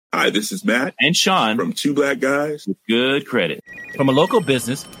Hi, this is Matt and Sean from Two Black Guys with Good Credit. From a local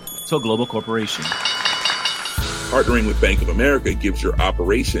business to a global corporation. Partnering with Bank of America gives your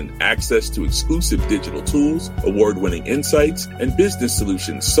operation access to exclusive digital tools, award-winning insights, and business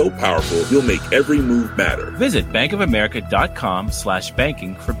solutions so powerful you'll make every move matter. Visit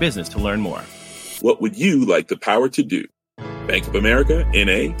bankofamerica.com/banking for business to learn more. What would you like the power to do? Bank of America,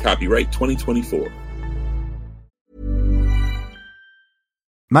 N.A., copyright 2024.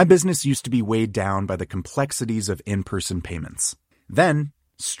 My business used to be weighed down by the complexities of in-person payments. Then,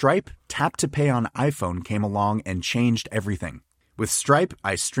 Stripe Tap to Pay on iPhone came along and changed everything. With Stripe,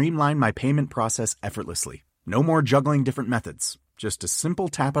 I streamlined my payment process effortlessly. No more juggling different methods. Just a simple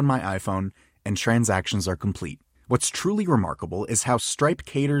tap on my iPhone and transactions are complete. What's truly remarkable is how Stripe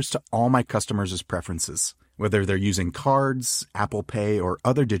caters to all my customers' preferences. Whether they're using cards, Apple Pay, or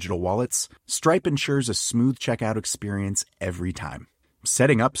other digital wallets, Stripe ensures a smooth checkout experience every time.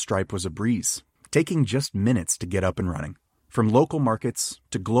 Setting up Stripe was a breeze, taking just minutes to get up and running. From local markets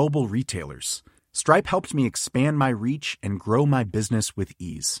to global retailers, Stripe helped me expand my reach and grow my business with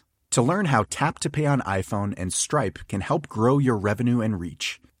ease. To learn how Tap to Pay on iPhone and Stripe can help grow your revenue and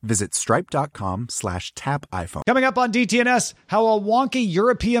reach, visit stripe.com/tapiphone. Coming up on DTNS, how a wonky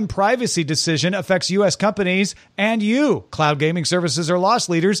European privacy decision affects U.S. companies and you, cloud gaming services or loss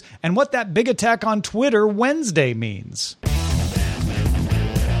leaders, and what that big attack on Twitter Wednesday means.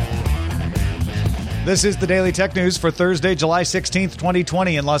 This is the Daily Tech News for Thursday, July 16th,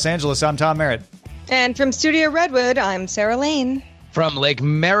 2020 in Los Angeles. I'm Tom Merritt. And from Studio Redwood, I'm Sarah Lane. From Lake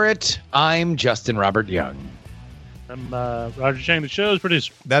Merritt, I'm Justin Robert Young. I'm Roger Chang, the show's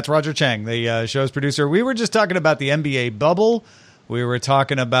producer. That's Roger Chang, the show's producer. We were just talking about the NBA bubble. We were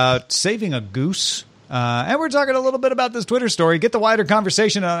talking about saving a goose. And we're talking a little bit about this Twitter story. Get the wider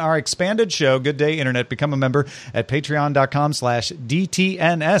conversation on our expanded show, Good Day Internet. Become a member at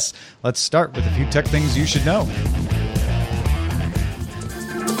patreon.com/DTNS. Let's start with a few tech things you should know.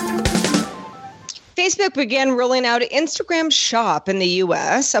 Facebook began rolling out Instagram Shop in the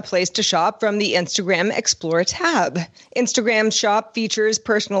U.S., a place to shop from the Instagram Explore tab. Instagram Shop features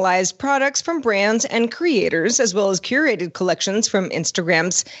personalized products from brands and creators, as well as curated collections from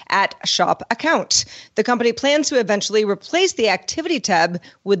Instagram's @shop account. The company plans to eventually replace the Activity tab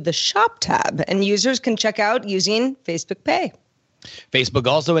with the Shop tab, and users can check out using Facebook Pay. Facebook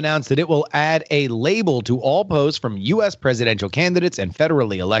also announced that it will add a label to all posts from U.S. presidential candidates and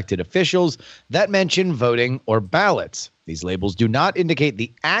federally elected officials that mention voting or ballots. These labels do not indicate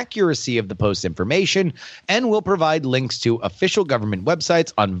the accuracy of the post's information and will provide links to official government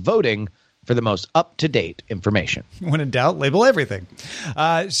websites on voting for the most up-to-date information. When in doubt, label everything.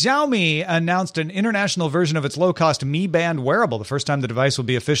 Xiaomi announced an international version of its low-cost Mi Band wearable, the first time the device will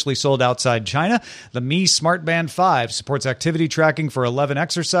be officially sold outside China. The Mi Smart Band 5 supports activity tracking for 11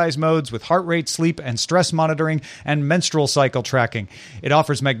 exercise modes with heart rate, sleep, and stress monitoring, and menstrual cycle tracking. It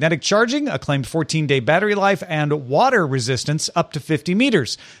offers magnetic charging, a claimed 14-day battery life, and water resistance up to 50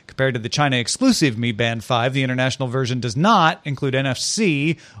 meters. Compared to the China-exclusive Mi Band 5, the international version does not include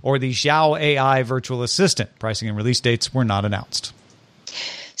NFC or the Xiao AI virtual assistant. Pricing and release dates were not announced.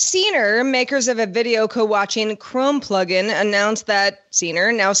 Scener, makers of a video co-watching Chrome plugin, announced that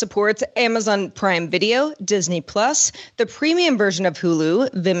Scener now supports Amazon Prime Video, Disney Plus, the premium version of Hulu,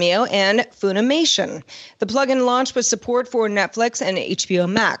 Vimeo, and Funimation. The plugin launched with support for Netflix and HBO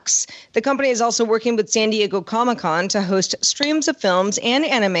Max. The company is also working with San Diego Comic-Con to host streams of films and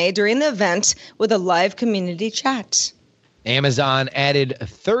anime during the event with a live community chat. Amazon added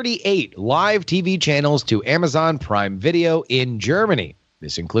 38 live TV channels to Amazon Prime Video in Germany.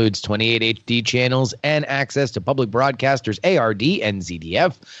 This includes 28 HD channels and access to public broadcasters ARD and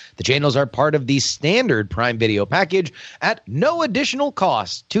ZDF. The channels are part of the standard Prime Video package at no additional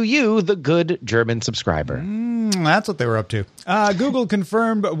cost to you, the good German subscriber. That's what they were up to. Google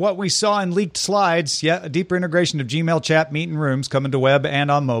confirmed what we saw in leaked slides. Yeah, a deeper integration of Gmail chat, meet, and rooms coming to web and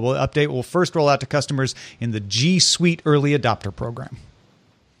on mobile. The update will first roll out to customers in the G Suite Early Adopter Program.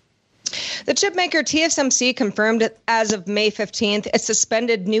 The chipmaker TSMC confirmed as of May 15th, it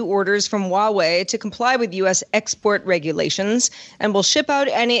suspended new orders from Huawei to comply with U.S. export regulations and will ship out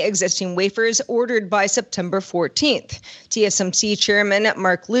any existing wafers ordered by September 14th. TSMC chairman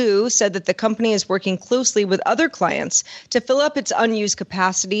Mark Liu said that the company is working closely with other clients to fill up its unused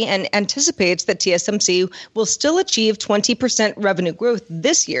capacity and anticipates that TSMC will still achieve 20% revenue growth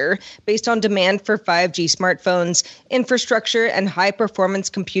this year based on demand for 5G smartphones, infrastructure, and high-performance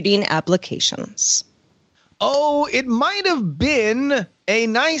computing applications. Oh, it might have been a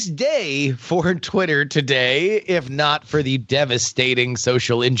nice day for Twitter today, if not for the devastating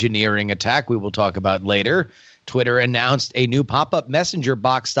social engineering attack we will talk about later. Twitter announced a new pop-up messenger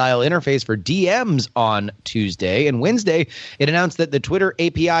box-style interface for DMs on Tuesday. And Wednesday, it announced that the Twitter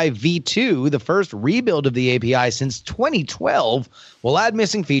API v2, the first rebuild of the API since 2012, will add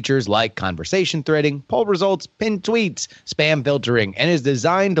missing features like conversation threading, poll results, pinned tweets, spam filtering, and is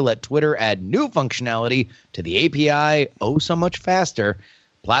designed to let Twitter add new functionality to the API so much faster.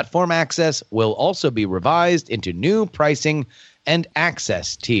 Platform access will also be revised into new pricing and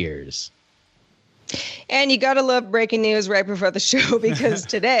access tiers. And you got to love breaking news right before the show, because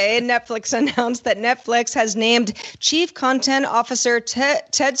today Netflix announced that Netflix has named Chief Content Officer Ted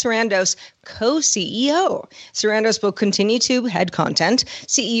Sarandos co-CEO. Sarandos will continue to head content.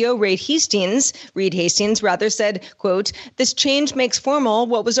 CEO Reed Hastings said, quote, "This change makes formal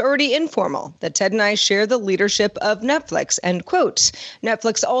what was already informal, that Ted and I share the leadership of Netflix," end quote.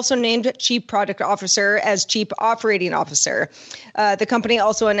 Netflix also named Chief Product Officer as Chief Operating Officer. The company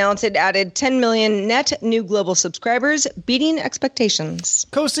also announced it added 10 million net new global subscribers, beating expectations.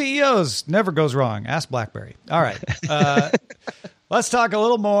 Co-CEOs, never goes wrong. Ask BlackBerry. All right. Let's talk a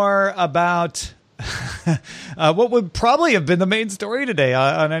little more about what would probably have been the main story today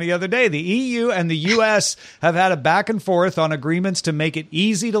on any other day. The EU and the U.S. have had a back and forth on agreements to make it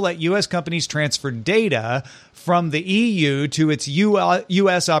easy to let U.S. companies transfer data from the EU to its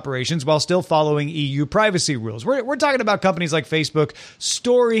U.S. operations while still following EU privacy rules. We're talking about companies like Facebook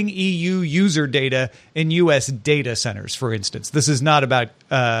storing EU user data in U.S. data centers, for instance. This is not about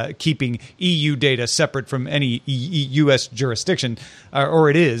keeping EU data separate from any U.S. jurisdiction,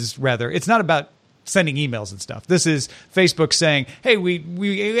 or it is, rather. It's not about sending emails and stuff. This is Facebook saying, hey,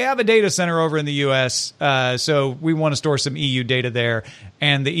 we have a data center over in the U.S., so we want to store some EU data there.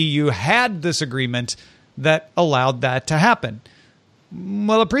 And the EU had this agreement that allowed that to happen.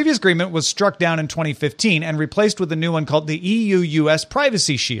 Well, a previous agreement was struck down in 2015 and replaced with a new one called the EU-US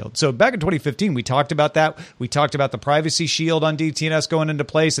Privacy Shield. So back in 2015, we talked about that. We talked about the Privacy Shield on DTNS going into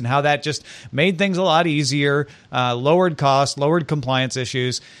place and how that just made things a lot easier, lowered costs, lowered compliance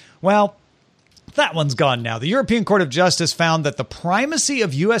issues. Well, that one's gone now. The European Court of Justice found that the primacy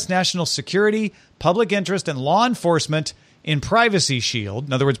of U.S. national security, public interest, and law enforcement in Privacy Shield,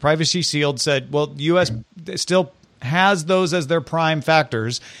 in other words, Privacy Shield said, well, the U.S. still has those as their prime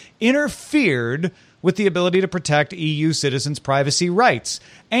factors, interfered with the ability to protect EU citizens' privacy rights.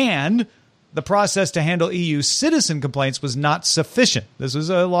 And the process to handle EU citizen complaints was not sufficient. This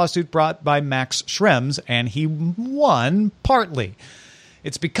was a lawsuit brought by Max Schrems, and he won partly.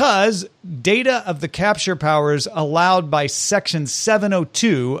 It's because data of the capture powers allowed by Section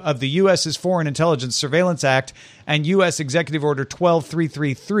 702 of the U.S.'s Foreign Intelligence Surveillance Act and U.S. Executive Order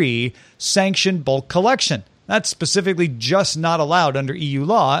 12333 sanctioned bulk collection. That's specifically just not allowed under EU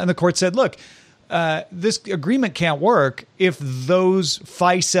law. And the court said, look, this agreement can't work if those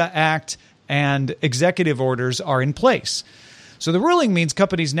FISA Act and executive orders are in place. So the ruling means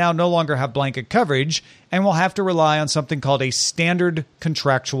companies now no longer have blanket coverage and will have to rely on something called a standard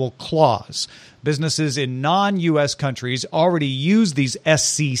contractual clause. Businesses in non-U.S. countries already use these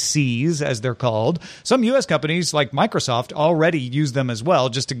SCCs, as they're called. Some U.S. companies, like Microsoft, already use them as well,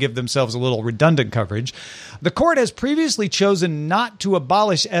 just to give themselves a little redundant coverage. The court has previously chosen not to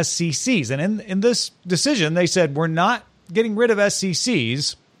abolish SCCs. And in this decision, they said, we're not getting rid of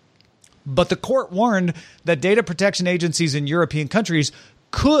SCCs. But the court warned that data protection agencies in European countries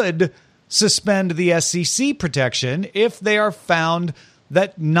could suspend the SCC protection if they are found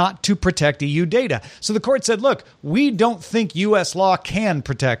that not to protect EU data. So the court said, look, we don't think U.S. law can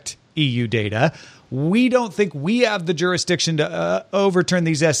protect EU data. We don't think we have the jurisdiction to overturn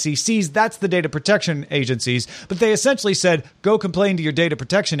these SCCs. That's the data protection agencies. But they essentially said, go complain to your data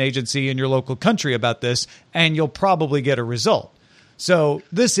protection agency in your local country about this, and you'll probably get a result. So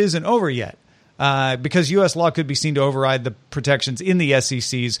this isn't over yet because U.S. law could be seen to override the protections in the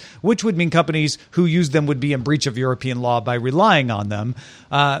SECs, which would mean companies who use them would be in breach of European law by relying on them.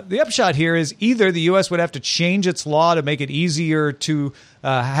 The upshot here is either the U.S. would have to change its law to make it easier to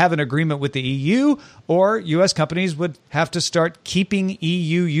have an agreement with the EU, or U.S. companies would have to start keeping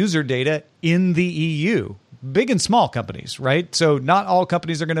EU user data in the EU. Big and small companies, right? So not all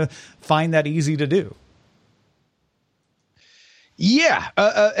companies are going to find that easy to do. Yeah,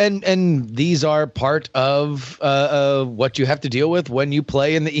 and these are part of what you have to deal with when you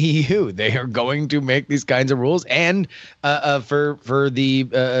play in the EU. They are going to make these kinds of rules, and for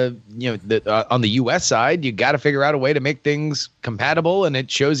the on the U.S. side, you got to figure out a way to make things compatible, and it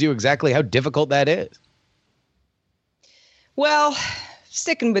shows you exactly how difficult that is. Well,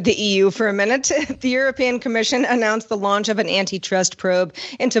 Sticking with the EU for a minute, the European Commission announced the launch of an antitrust probe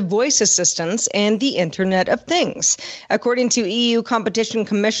into voice assistants and the Internet of Things. According to EU Competition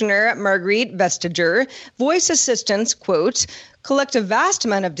Commissioner Margrethe Vestager, voice assistants, quote, collect a vast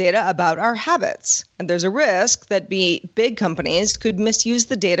amount of data about our habits. And there's a risk that big companies could misuse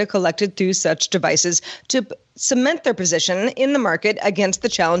the data collected through such devices to cement their position in the market against the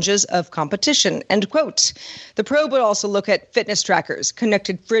challenges of competition, end quote. The probe would also look at fitness trackers,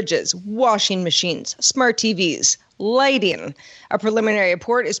 connected fridges, washing machines, smart TVs, lighting. A preliminary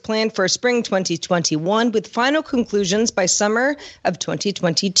report is planned for spring 2021 with final conclusions by summer of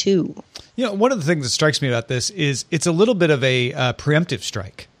 2022. You know, one of the things that strikes me about this is it's a little bit of a preemptive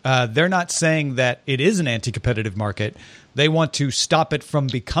strike. They're not saying that it is an anti-competitive market. They want to stop it from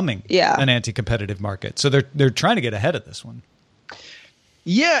becoming an anti-competitive market. So they're trying to get ahead of this one.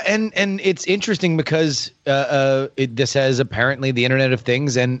 Yeah, and it's interesting because this has apparently the Internet of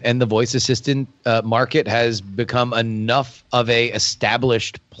Things and the voice assistant market has become enough of a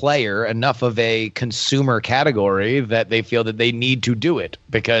established player, enough of a consumer category that they feel that they need to do it,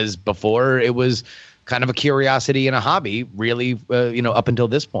 because before it was kind of a curiosity and a hobby, really, up until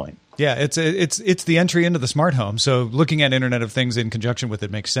this point. Yeah, it's the entry into the smart home. So looking at Internet of Things in conjunction with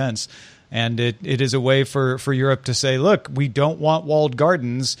it makes sense. And it is a way for Europe to say, look, we don't want walled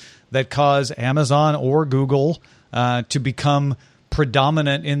gardens that cause Amazon or Google to become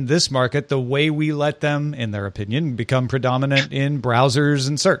predominant in this market the way we let them, in their opinion, become predominant in browsers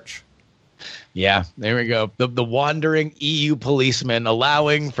and search. Yeah, there we go. The wandering EU policeman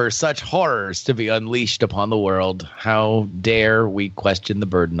allowing for such horrors to be unleashed upon the world. How dare we question the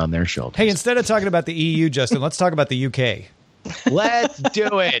burden on their shoulders? Hey, instead of talking about the EU, Justin, let's talk about the UK. Let's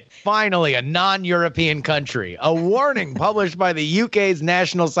do it. Finally, a non-European country. A warning published by the UK's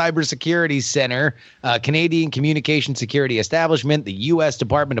National Cybersecurity Centre, Canadian Communication Security Establishment, the U.S.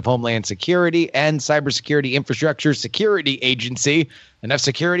 Department of Homeland Security, and Cybersecurity Infrastructure Security Agency. Enough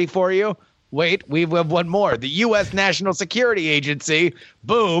security for you? Wait, we have one more. The U.S. National Security Agency,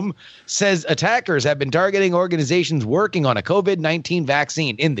 boom, says attackers have been targeting organizations working on a COVID-19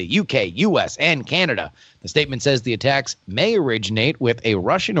 vaccine in the UK, U.S., and Canada. The statement says the attacks may originate with a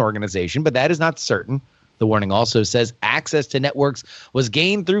Russian organization, but that is not certain. The warning also says access to networks was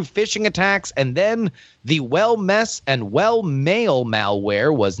gained through phishing attacks, and then the WellMess and WellMail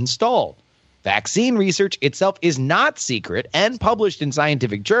malware was installed. Vaccine research itself is not secret and published in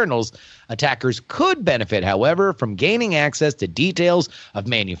scientific journals. Attackers could benefit, however, from gaining access to details of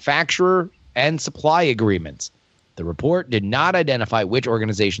manufacturer and supply agreements. The report did not identify which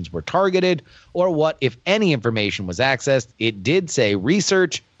organizations were targeted or what, if any, information was accessed. It did say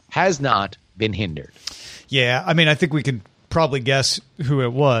research has not been hindered. Yeah, I mean, I think we can probably guess who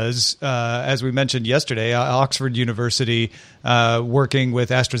it was. As we mentioned yesterday, Oxford University working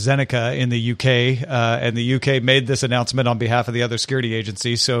with AstraZeneca in the UK, and the UK made this announcement on behalf of the other security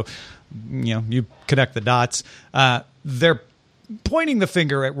agencies. So, you connect the dots. They're pointing the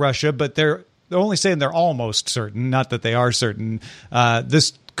finger at Russia, but they're only saying they're almost certain, not that they are certain.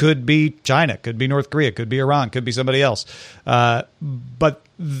 This could be China, could be North Korea, could be Iran, could be somebody else. But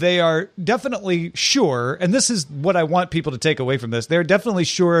they are definitely sure, and this is what I want people to take away from this, they're definitely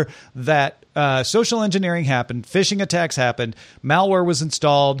sure that social engineering happened, phishing attacks happened, malware was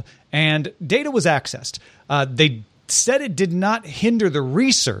installed, and data was accessed. They said it did not hinder the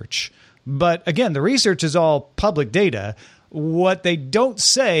research, but again, the research is all public data. What they don't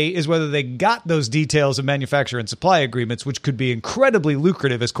say is whether they got those details of manufacturer and supply agreements, which could be incredibly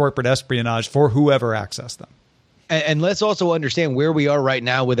lucrative as corporate espionage for whoever accessed them. And let's also understand where we are right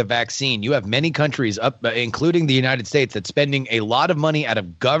now with a vaccine. You have many countries, including the United States, that's spending a lot of money out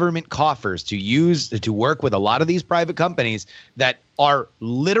of government coffers to work with a lot of these private companies that are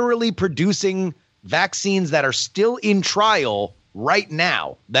literally producing vaccines that are still in trial right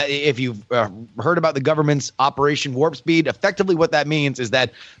now. That if you've heard about the government's Operation Warp Speed, effectively what that means is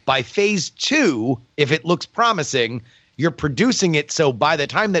that by phase 2, if it looks promising, you're producing it. So by the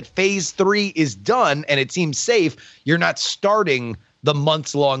time that phase 3 is done and it seems safe, you're not starting the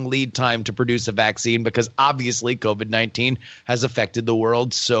months-long lead time to produce a vaccine, because obviously COVID-19 has affected the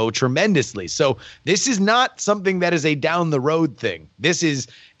world so tremendously. So this is not something that is a down-the-road thing. This is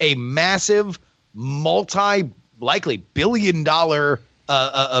a massive, likely billion-dollar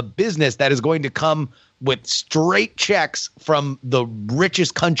business that is going to come with straight checks from the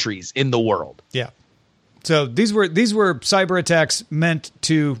richest countries in the world. Yeah. So these were cyber attacks meant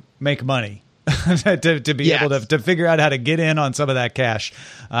to make money, to be able to figure out how to get in on some of that cash.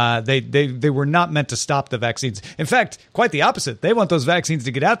 They were not meant to stop the vaccines. In fact, quite the opposite. They want those vaccines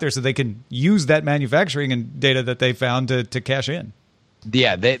to get out there so they can use that manufacturing and data that they found to cash in.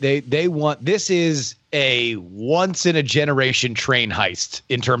 Yeah, they want, this is a once in a generation train heist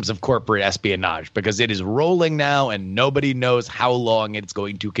in terms of corporate espionage, because it is rolling now and nobody knows how long it's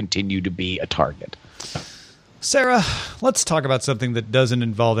going to continue to be a target. Sarah, let's talk about something that doesn't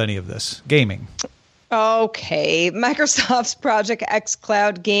involve any of this. Gaming. Okay, Microsoft's Project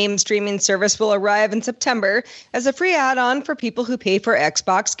xCloud game streaming service will arrive in September as a free add-on for people who pay for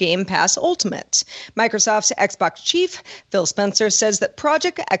Xbox Game Pass Ultimate. Microsoft's Xbox chief, Phil Spencer, says that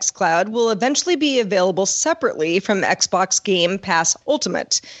Project xCloud will eventually be available separately from Xbox Game Pass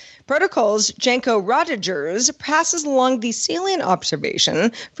Ultimate. Protocol's Janko Rodgers passes along the salient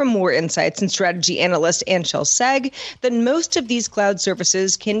observation from More Insights and strategy analyst Anshel Sag that most of these cloud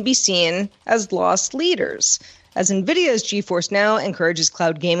services can be seen as lost leaders. As NVIDIA's GeForce Now encourages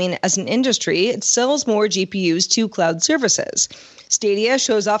cloud gaming as an industry, it sells more GPUs to cloud services. Stadia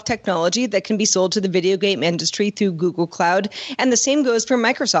shows off technology that can be sold to the video game industry through Google Cloud, and the same goes for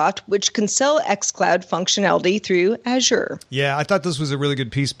Microsoft, which can sell xCloud functionality through Azure. Yeah, I thought this was a really good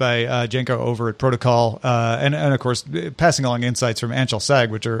piece by Janko over at Protocol, and of course, passing along insights from Anshel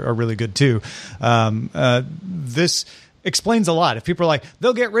Sag, which are really good too. This explains a lot. If people are like,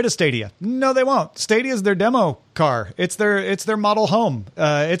 they'll get rid of Stadia. No, they won't. Stadia is their demo car. It's their model home.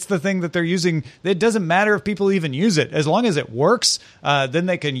 It's the thing that they're using. It doesn't matter if people even use it. As long as it works, then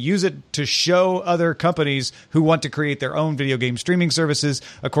they can use it to show other companies who want to create their own video game streaming services.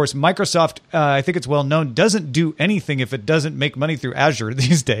 Of course, Microsoft, I think it's well known, doesn't do anything if it doesn't make money through Azure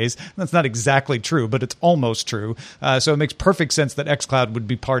these days. That's not exactly true, but it's almost true. So it makes perfect sense that xCloud would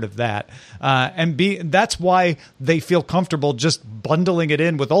be part of that. That's why they feel comfortable just bundling it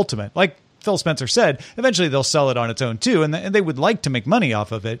in with Ultimate. Like Phil Spencer said, eventually they'll sell it on its own too, and they would like to make money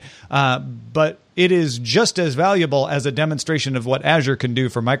off of it. But it is just as valuable as a demonstration of what Azure can do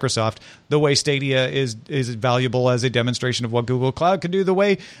for Microsoft, the way Stadia is valuable as a demonstration of what Google Cloud can do, the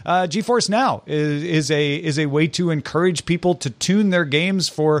way GeForce Now is a way to encourage people to tune their games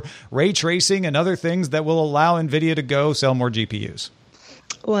for ray tracing and other things that will allow NVIDIA to go sell more GPUs.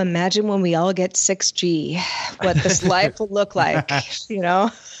 Well, imagine when we all get 6G, what this life will look like, you know?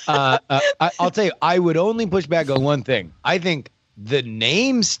 I'll tell you, I would only push back on one thing. I think the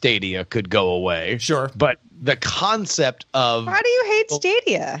name Stadia could go away. Sure. But the concept of... Why do you hate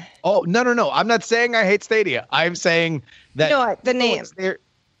Stadia? Oh, no. I'm not saying I hate Stadia. I'm saying that... No, the name.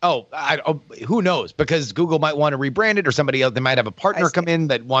 Who knows? Because Google might want to rebrand it, or somebody else. They might have a partner come in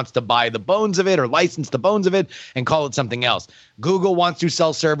that wants to buy the bones of it or license the bones of it and call it something else. Google wants to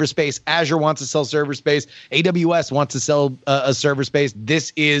sell server space. Azure wants to sell server space. AWS wants to sell a server space.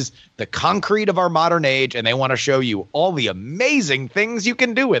 This is the concrete of our modern age, and they want to show you all the amazing things you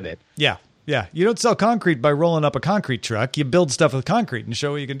can do with it. Yeah. You don't sell concrete by rolling up a concrete truck. You build stuff with concrete and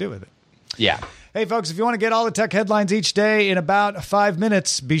show what you can do with it. Yeah. Hey, folks, if you want to get all the tech headlines each day in about 5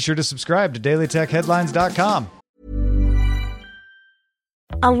 minutes, be sure to subscribe to dailytechheadlines.com.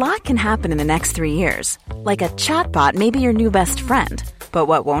 A lot can happen in the next 3 years. Like a chatbot may be your new best friend. But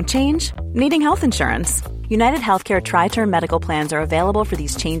what won't change? Needing health insurance. United Healthcare Tri-Term Medical Plans are available for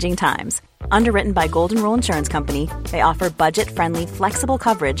these changing times. Underwritten by Golden Rule Insurance Company, they offer budget-friendly, flexible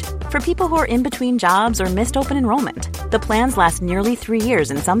coverage for people who are in between jobs or missed open enrollment. The plans last nearly 3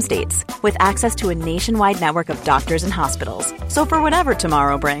 years in some states, with access to a nationwide network of doctors and hospitals. So for whatever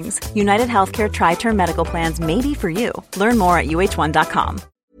tomorrow brings, United Healthcare Tri-Term Medical Plans may be for you. Learn more at uh1.com.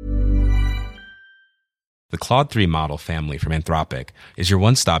 The Claude 3 model family from Anthropic is your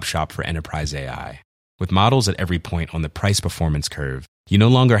one-stop shop for enterprise AI. With models at every point on the price-performance curve, you no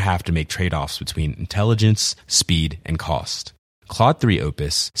longer have to make trade-offs between intelligence, speed, and cost. Claude 3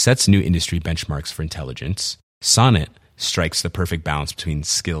 Opus sets new industry benchmarks for intelligence. Sonnet strikes the perfect balance between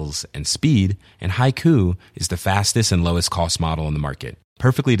skills and speed. And Haiku is the fastest and lowest cost model on the market,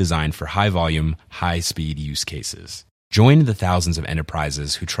 perfectly designed for high-volume, high-speed use cases. Join the thousands of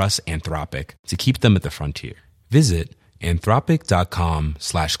enterprises who trust Anthropic to keep them at the frontier. Visit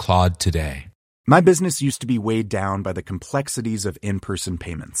anthropic.com/Claude today. My business used to be weighed down by the complexities of in-person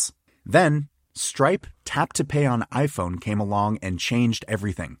payments. Then, Stripe Tap to Pay on iPhone came along and changed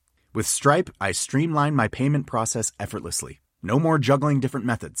everything. With Stripe, I streamlined my payment process effortlessly. No more juggling different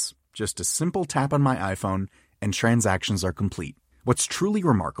methods. Just a simple tap on my iPhone and transactions are complete. What's truly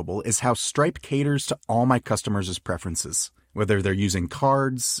remarkable is how Stripe caters to all my customers' preferences. Whether they're using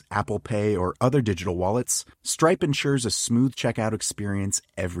cards, Apple Pay, or other digital wallets, Stripe ensures a smooth checkout experience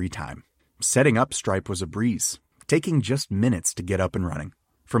every time. Setting up Stripe was a breeze, taking just minutes to get up and running.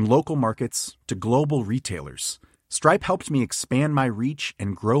 From local markets to global retailers, Stripe helped me expand my reach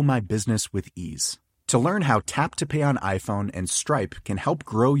and grow my business with ease. To learn how Tap to Pay on iPhone and Stripe can help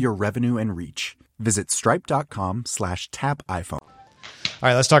grow your revenue and reach, visit stripe.com/tapiphone. All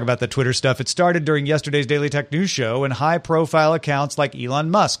right, let's talk about the Twitter stuff. It started during yesterday's Daily Tech News show, and high-profile accounts like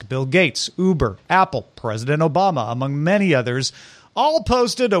Elon Musk, Bill Gates, Uber, Apple, President Obama, among many others, all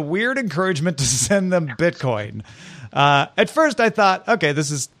posted a weird encouragement to send them Bitcoin. At first, I thought, okay,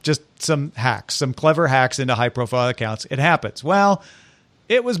 this is just some hacks, some clever hacks into high-profile accounts. It happens. Well,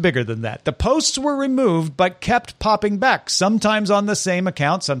 it was bigger than that. The posts were removed, but kept popping back, sometimes on the same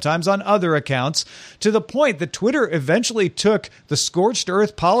account, sometimes on other accounts, to the point that Twitter eventually took the scorched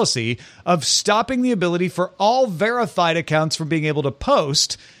earth policy of stopping the ability for all verified accounts from being able to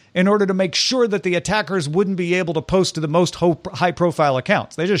post in order to make sure that the attackers wouldn't be able to post to the most high-profile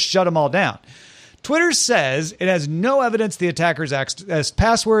accounts. They just shut them all down. Twitter says it has no evidence the attackers accessed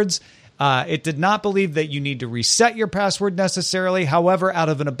passwords. It did not believe that you need to reset your password necessarily. However, out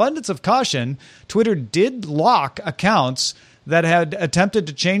of an abundance of caution, Twitter did lock accounts that had attempted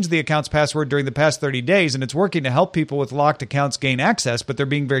to change the account's password during the past 30 days, and it's working to help people with locked accounts gain access, but they're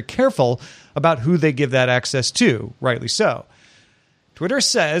being very careful about who they give that access to, rightly so. Twitter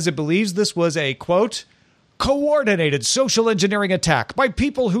says it believes this was a, quote, coordinated social engineering attack by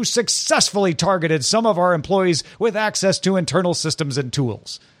people who successfully targeted some of our employees with access to internal systems and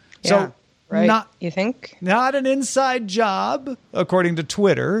tools. So, right. You think? Not an inside job, according to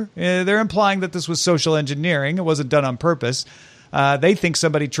Twitter. They're implying that this was social engineering. It wasn't done on purpose. They think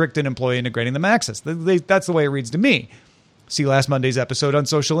somebody tricked an employee into granting them access. That's the way it reads to me. See last Monday's episode on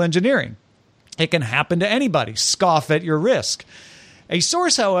social engineering. It can happen to anybody. Scoff at your risk. A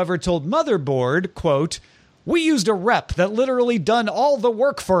source, however, told Motherboard, quote, we used a rep that literally done all the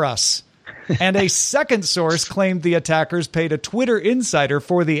work for us. And a second source claimed the attackers paid a Twitter insider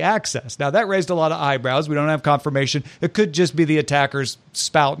for the access. Now, that raised a lot of eyebrows. We don't have confirmation. It could just be the attackers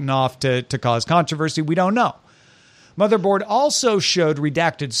spouting off to cause controversy. We don't know. Motherboard also showed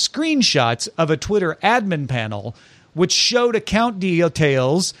redacted screenshots of a Twitter admin panel, which showed account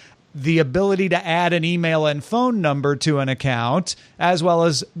details, the ability to add an email and phone number to an account, as well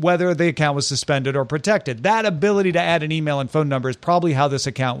as whether the account was suspended or protected. That ability to add an email and phone number is probably how this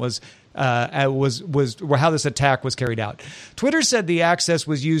account was how this attack was carried out. Twitter said the access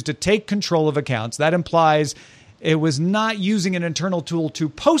was used to take control of accounts. That implies it was not using an internal tool to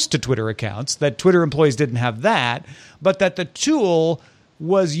post to Twitter accounts, that Twitter employees didn't have that, but that the tool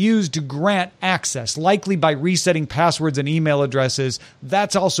was used to grant access, likely by resetting passwords and email addresses.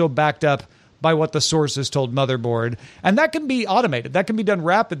 That's also backed up by what the sources told Motherboard. And that can be automated. That can be done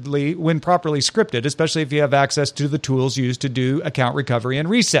rapidly when properly scripted, especially if you have access to the tools used to do account recovery and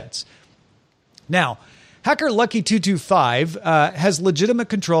resets. Now, hacker Lucky225 has legitimate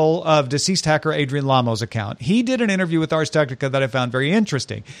control of deceased hacker Adrian Lamo's account. He did an interview with Ars Technica that I found very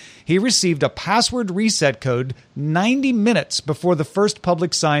interesting. He received a password reset code 90 minutes before the first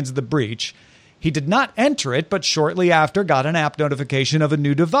public signs of the breach. He did not enter it, but shortly after got an app notification of a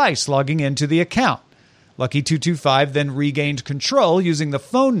new device logging into the account. Lucky225 then regained control using the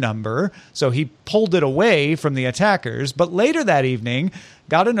phone number, so he pulled it away from the attackers, but later that evening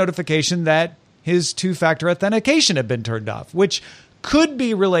got a notification that his two-factor authentication had been turned off, which could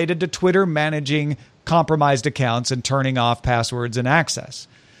be related to Twitter managing compromised accounts and turning off passwords and access.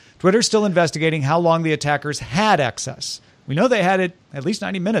 Twitter's still investigating how long the attackers had access. We know they had it at least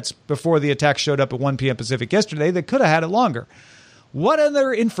 90 minutes before the attack showed up at 1 p.m. Pacific yesterday. They could have had it longer. What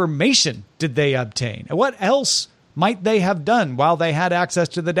other information did they obtain? And what else might they have done while they had access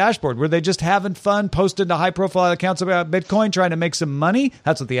to the dashboard? Were they just having fun, posting to high-profile accounts about Bitcoin, trying to make some money?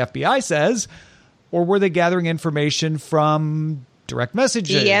 That's what the FBI says. Or were they gathering information from direct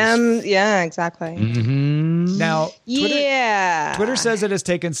messages? DM, yeah, exactly. Mm-hmm. Now, Twitter says it has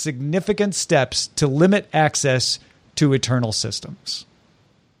taken significant steps to limit access to internal systems.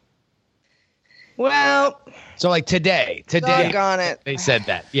 Well, so like today, doggone it. They said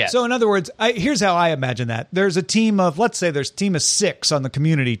that. Yeah. So in other words, here's how I imagine that. There's a team of, let's say there's a team of 6 on the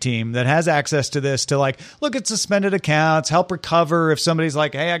community team that has access to this to like look at suspended accounts, help recover if somebody's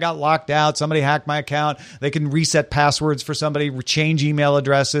like, hey, I got locked out, somebody hacked my account. They can reset passwords for somebody, change email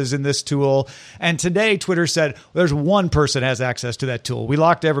addresses in this tool. And today Twitter said there's one person has access to that tool. We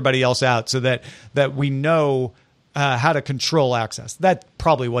locked everybody else out so that we know how to control access. That's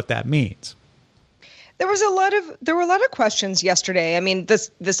probably what that means. There were a lot of questions yesterday. I mean,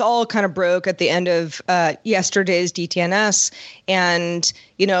 this all kind of broke at the end of yesterday's DTNS, and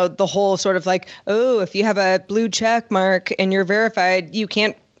the whole sort of like, oh, if you have a blue check mark and you're verified, you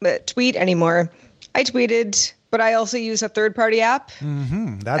can't tweet anymore. I tweeted, but I also use a third-party app.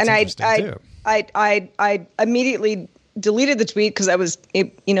 Mm-hmm. That's interesting too. I immediately deleted the tweet because it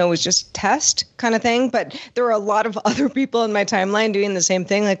was just test kind of thing. But there were a lot of other people in my timeline doing the same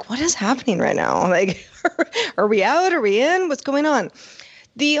thing. Like, what is happening right now? Like, are we out? Are we in? What's going on?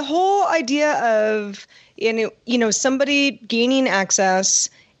 the whole idea of, somebody gaining access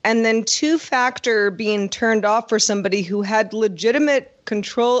and then two-factor being turned off for somebody who had legitimate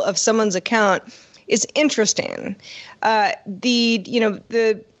control of someone's account is interesting. The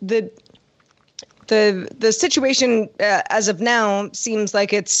situation as of now seems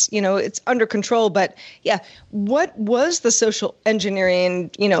like it's under control, but yeah, what was the social engineering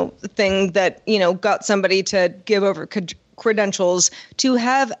thing that got somebody to give over credentials to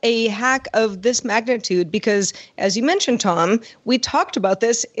have a hack of this magnitude? Because as you mentioned, Tom, we talked about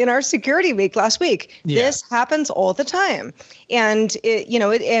this in our security week last week. Yeah. This happens all the time, and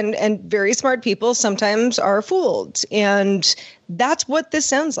and very smart people sometimes are fooled, and that's what this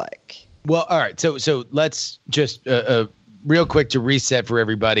sounds like. Well, all right. So let's just real quick to reset for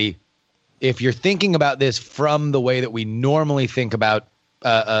everybody. If you're thinking about this from the way that we normally think about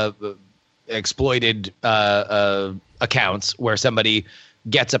exploited accounts, where somebody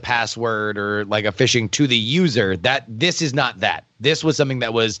gets a password or like a phishing to the user, that this is not that. This was something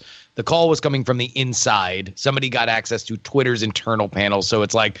that was, the call was coming from the inside. Somebody got access to Twitter's internal panel. So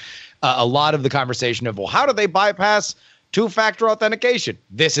it's like a lot of the conversation of, well, how do they bypass two-factor authentication?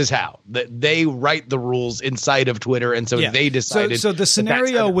 This is how. They write the rules inside of Twitter, and so they decided. So the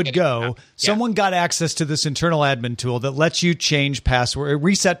scenario would go, someone got access to this internal admin tool that lets you change password,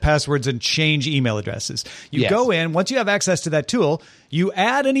 reset passwords, and change email addresses. You go in, once you have access to that tool, you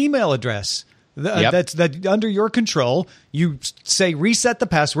add an email address that's under your control. You say reset the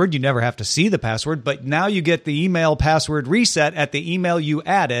password. You never have to see the password, but now you get the email password reset at the email you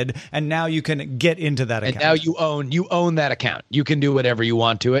added, and now you can get into that account. And now you own that account. You can do whatever you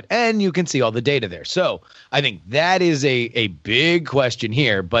want to it, and you can see all the data there. So I think that is a big question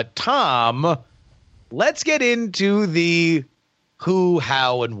here. But Tom, let's get into the who,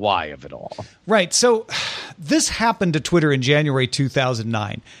 how, and why of it all. Right. So this happened to Twitter in January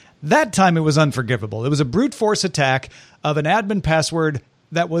 2009. That time it was unforgivable. It was a brute force attack of an admin password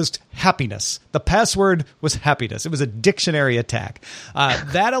that was happiness. The password was happiness. It was a dictionary attack.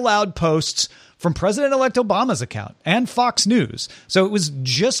 That allowed posts from President-elect Obama's account and Fox News. So it was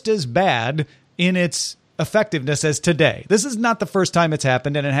just as bad in its effectiveness as today. This is not the first time it's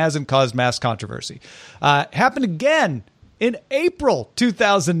happened, and it hasn't caused mass controversy. Happened again in April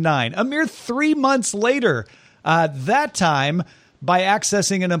 2009, a mere 3 months later. That time, by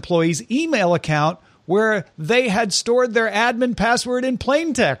accessing an employee's email account where they had stored their admin password in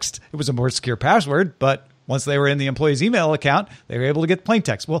plain text. It was a more secure password, but once they were in the employee's email account, they were able to get plain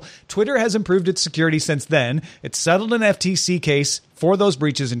text. Well, Twitter has improved its security since then. It settled an FTC case for those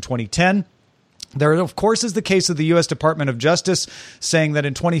breaches in 2010. There, of course, is the case of the U.S. Department of Justice saying that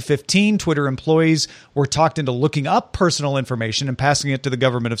in 2015, Twitter employees were talked into looking up personal information and passing it to the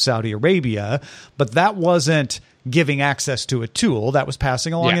government of Saudi Arabia. But that wasn't giving access to a tool. That was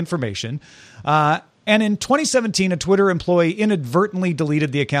passing along information. And in 2017, a Twitter employee inadvertently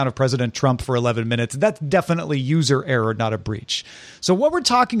deleted the account of President Trump for 11 minutes. That's definitely user error, not a breach. So what we're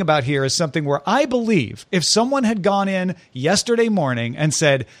talking about here is something where I believe if someone had gone in yesterday morning and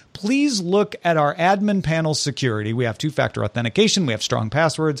said, please look at our admin panel security. We have two-factor authentication. We have strong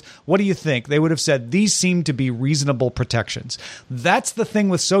passwords. What do you think? They would have said these seem to be reasonable protections. That's the thing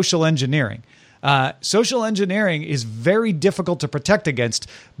with social engineering. Social engineering is very difficult to protect against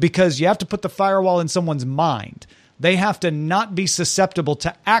because you have to put the firewall in someone's mind. They have to not be susceptible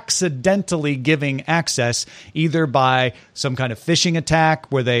to accidentally giving access, either by some kind of phishing attack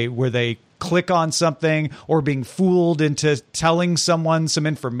where they click on something, or being fooled into telling someone some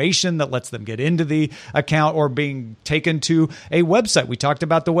information that lets them get into the account, or being taken to a website. We talked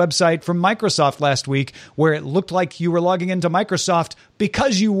about the website from Microsoft last week where it looked like you were logging into Microsoft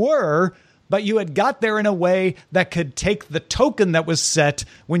because you were, but you had got there in a way that could take the token that was set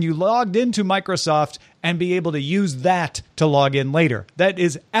when you logged into Microsoft and be able to use that to log in later. That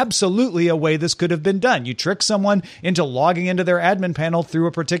is absolutely a way this could have been done. You trick someone into logging into their admin panel through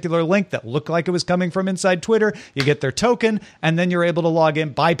a particular link that looked like it was coming from inside Twitter. You get their token, and then you're able to log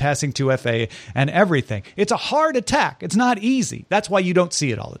in bypassing 2FA and everything. It's a hard attack. It's not easy. That's why you don't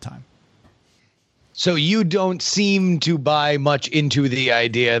see it all the time. So you don't seem to buy much into the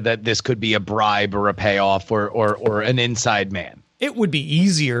idea that this could be a bribe or a payoff or an inside man. It would be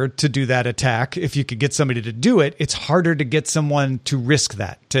easier to do that attack if you could get somebody to do it. It's harder to get someone to risk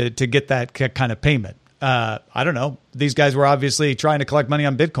that, to get that kind of payment. I don't know. These guys were obviously trying to collect money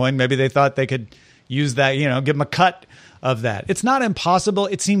on Bitcoin. Maybe they thought they could use that, give them a cut of that. It's not impossible.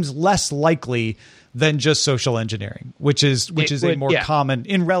 It seems less likely than just social engineering, which is a more common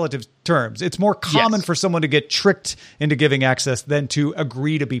in relative terms. It's more common for someone to get tricked into giving access than to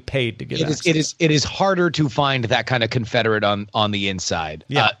agree to be paid to give access. It is harder to find that kind of confederate on the inside.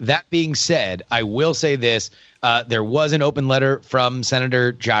 Yeah. That being said, I will say this. There was an open letter from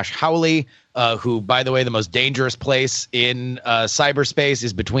Senator Josh Hawley, who, by the way, the most dangerous place in cyberspace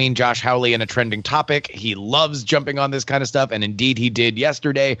is between Josh Hawley and a trending topic. He loves jumping on this kind of stuff, and indeed he did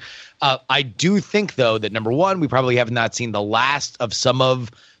yesterday. I do think, though, that number one, we probably have not seen the last of some of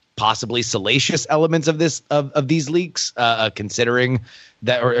possibly salacious elements of this of these leaks, considering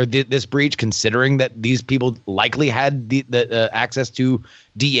that or this breach, considering that these people likely had the access to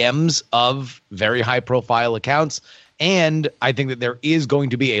DMs of very high profile accounts. And I think that there is going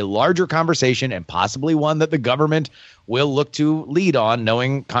to be a larger conversation, and possibly one that the government will look to lead on,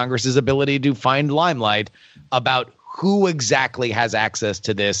 knowing Congress's ability to find limelight, about who exactly has access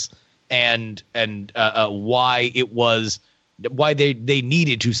to this and why they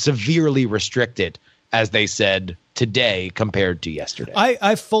needed to severely restrict it, as they said today compared to yesterday.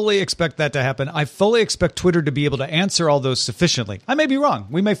 I fully expect that to happen. I fully expect Twitter to be able to answer all those sufficiently. I may be wrong.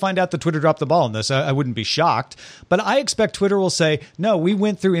 We may find out that Twitter dropped the ball on this. I wouldn't be shocked. But I expect Twitter will say, no, we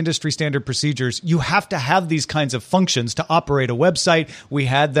went through industry standard procedures. You have to have these kinds of functions to operate a website. We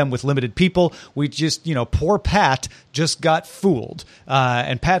had them with limited people. We just, poor Pat just got fooled.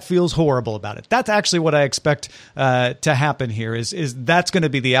 And Pat feels horrible about it. That's actually what I expect to happen here is that's going to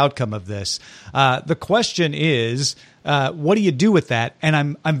be the outcome of this. The question is, what do you do with that? And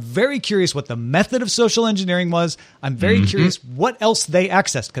I'm very curious what the method of social engineering was. I'm very curious what else they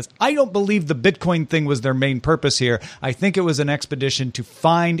accessed, because I don't believe the Bitcoin thing was their main purpose here. I think it was an expedition to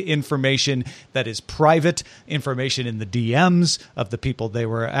find information that is private, information in the DMs of the people they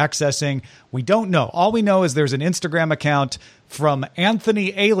were accessing. We don't know. All we know is there's an Instagram account from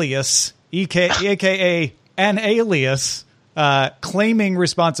Anthony Alias, aka an alias, claiming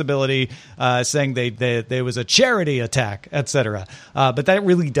responsibility, saying there was a charity attack, etc. But that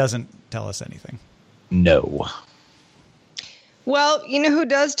really doesn't tell us anything. No. Well, you know who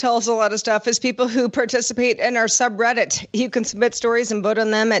does tell us a lot of stuff is people who participate in our subreddit. You can submit stories and vote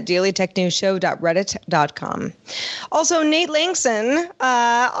on them at dailytechnewsshow.reddit.com. Also, Nate Langson,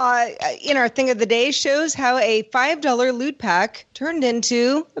 in our Thing of the Day, shows how a $5 loot pack turned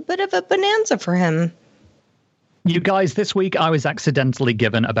into a bit of a bonanza for him. You guys, this week I was accidentally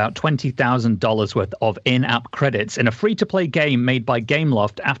given about $20,000 worth of in-app credits in a free-to-play game made by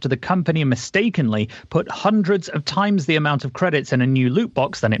Gameloft after the company mistakenly put hundreds of times the amount of credits in a new loot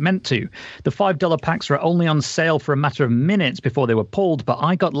box than it meant to. The $5 packs were only on sale for a matter of minutes before they were pulled, but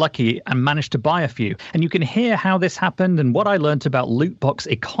I got lucky and managed to buy a few. And you can hear how this happened and what I learned about loot box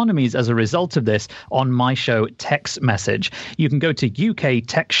economies as a result of this on my show Text Message. You can go to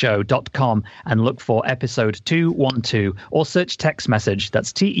uktechshow.com and look for episode 212 or search Text Message.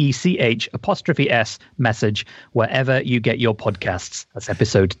 That's TECH' message wherever you get your podcasts. That's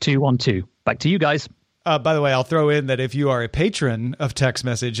episode 212. Back to you guys. By the way, I'll throw in that if you are a patron of Text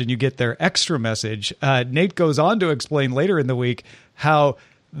Message and you get their extra message, Nate goes on to explain later in the week how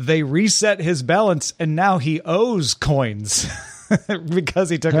they reset his balance and now he owes coins because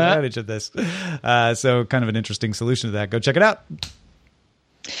he took advantage of this. So kind of an interesting solution to that. Go check it out.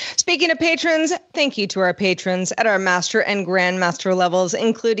 Speaking of patrons, thank you to our patrons at our master and grandmaster levels,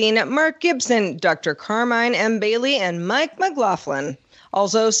 including Mark Gibson, Dr. Carmine M. Bailey, and Mike McLaughlin.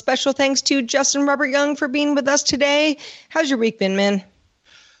 Also, special thanks to Justin Robert Young for being with us today. How's your week been, man?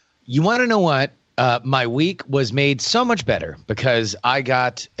 You want to know what? My week was made so much better because I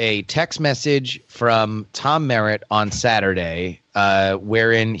got a text message from Tom Merritt on Saturday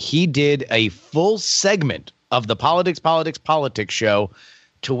wherein he did a full segment of the Politics show,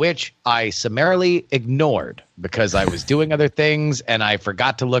 to which I summarily ignored because I was doing other things and I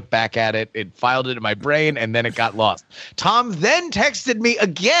forgot to look back at it. It filed it in my brain and then it got lost. Tom then texted me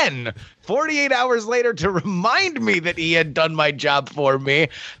again 48 hours later to remind me that he had done my job for me.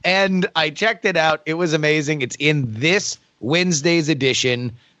 And I checked it out. It was amazing. It's in this Wednesday's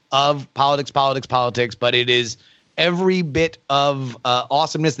edition of Politics, but it is every bit of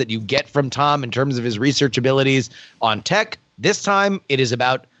awesomeness that you get from Tom in terms of his research abilities on tech. This time, it is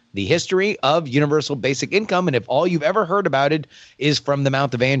about the history of universal basic income. And if all you've ever heard about it is from the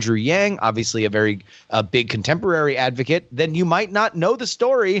mouth of Andrew Yang, obviously a very big contemporary advocate, then you might not know the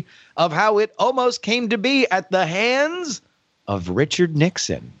story of how it almost came to be at the hands of Richard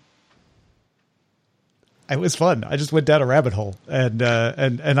Nixon. It was fun. I just went down a rabbit hole and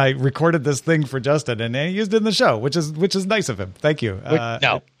I recorded this thing for Justin and he used it in the show, which is nice of him. Thank you.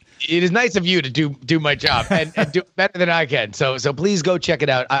 It is nice of you to do my job and do better than I can. So please go check it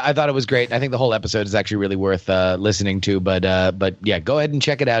out. I thought it was great. I think the whole episode is actually really worth listening to. But yeah, go ahead and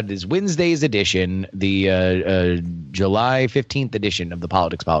check it out. It is Wednesday's edition, the July 15th edition of the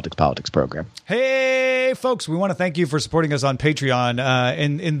Politics program. Hey, folks, we want to thank you for supporting us on Patreon.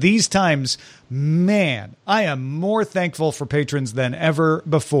 In these times, man, I am more thankful for patrons than ever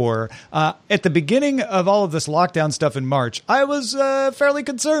before. At the beginning of all of this lockdown stuff in March, I was fairly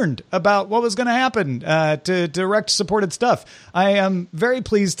concerned about what was going to happen to direct supported stuff. I am very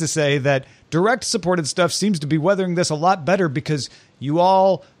pleased to say that direct supported stuff seems to be weathering this a lot better because you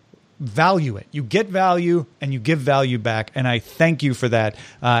all value it. You get value and you give value back. And I thank you for that.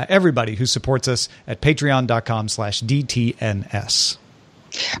 Everybody who supports us at patreon.com/DTNS.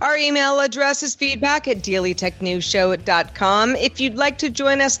 Our email address is feedback@dailytechnewsshow.com. If you'd like to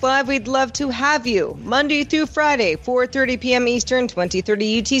join us live, we'd love to have you. Monday through Friday, 4:30 p.m. Eastern,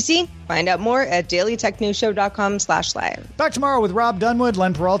 2030 UTC. Find out more at dailytechnewsshow.com/live. Back tomorrow with Rob Dunwood.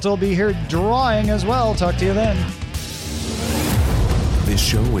 Len Peralta will be here drawing as well. Talk to you then. This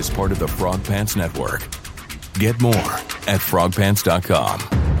show is part of the Frog Pants Network. Get more at frogpants.com.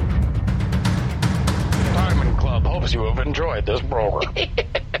 Diamond Club hopes you have enjoyed this program.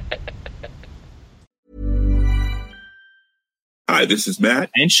 Hi, this is Matt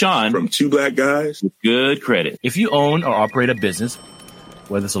and Sean from Two Black Guys with Good Credit. If you own or operate a business,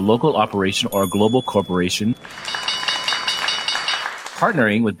 whether it's a local operation or a global corporation,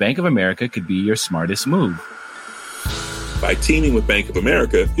 partnering with Bank of America could be your smartest move. By teaming with Bank of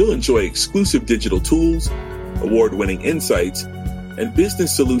America, you'll enjoy exclusive digital tools, award-winning insights, and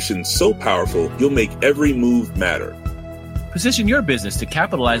business solutions so powerful you'll make every move matter. Position your business to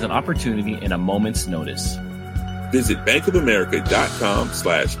capitalize on opportunity in a moment's notice. Visit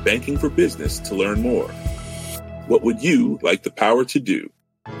bankofamerica.com/banking for business to learn more. What would you like the power to do?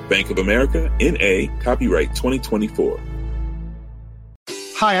 Bank of America, N.A., copyright 2024.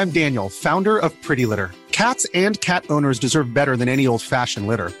 Hi, I'm Daniel, founder of Pretty Litter. Cats and cat owners deserve better than any old-fashioned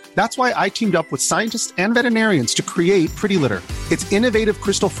litter. That's why I teamed up with scientists and veterinarians to create Pretty Litter. Its innovative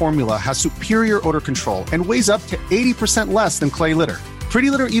crystal formula has superior odor control and weighs up to 80% less than clay litter.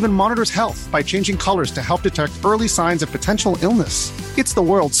 Pretty Litter even monitors health by changing colors to help detect early signs of potential illness. It's the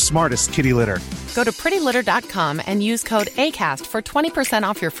world's smartest kitty litter. Go to prettylitter.com and use code ACAST for 20%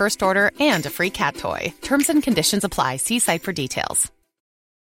 off your first order and a free cat toy. Terms and conditions apply. See site for details.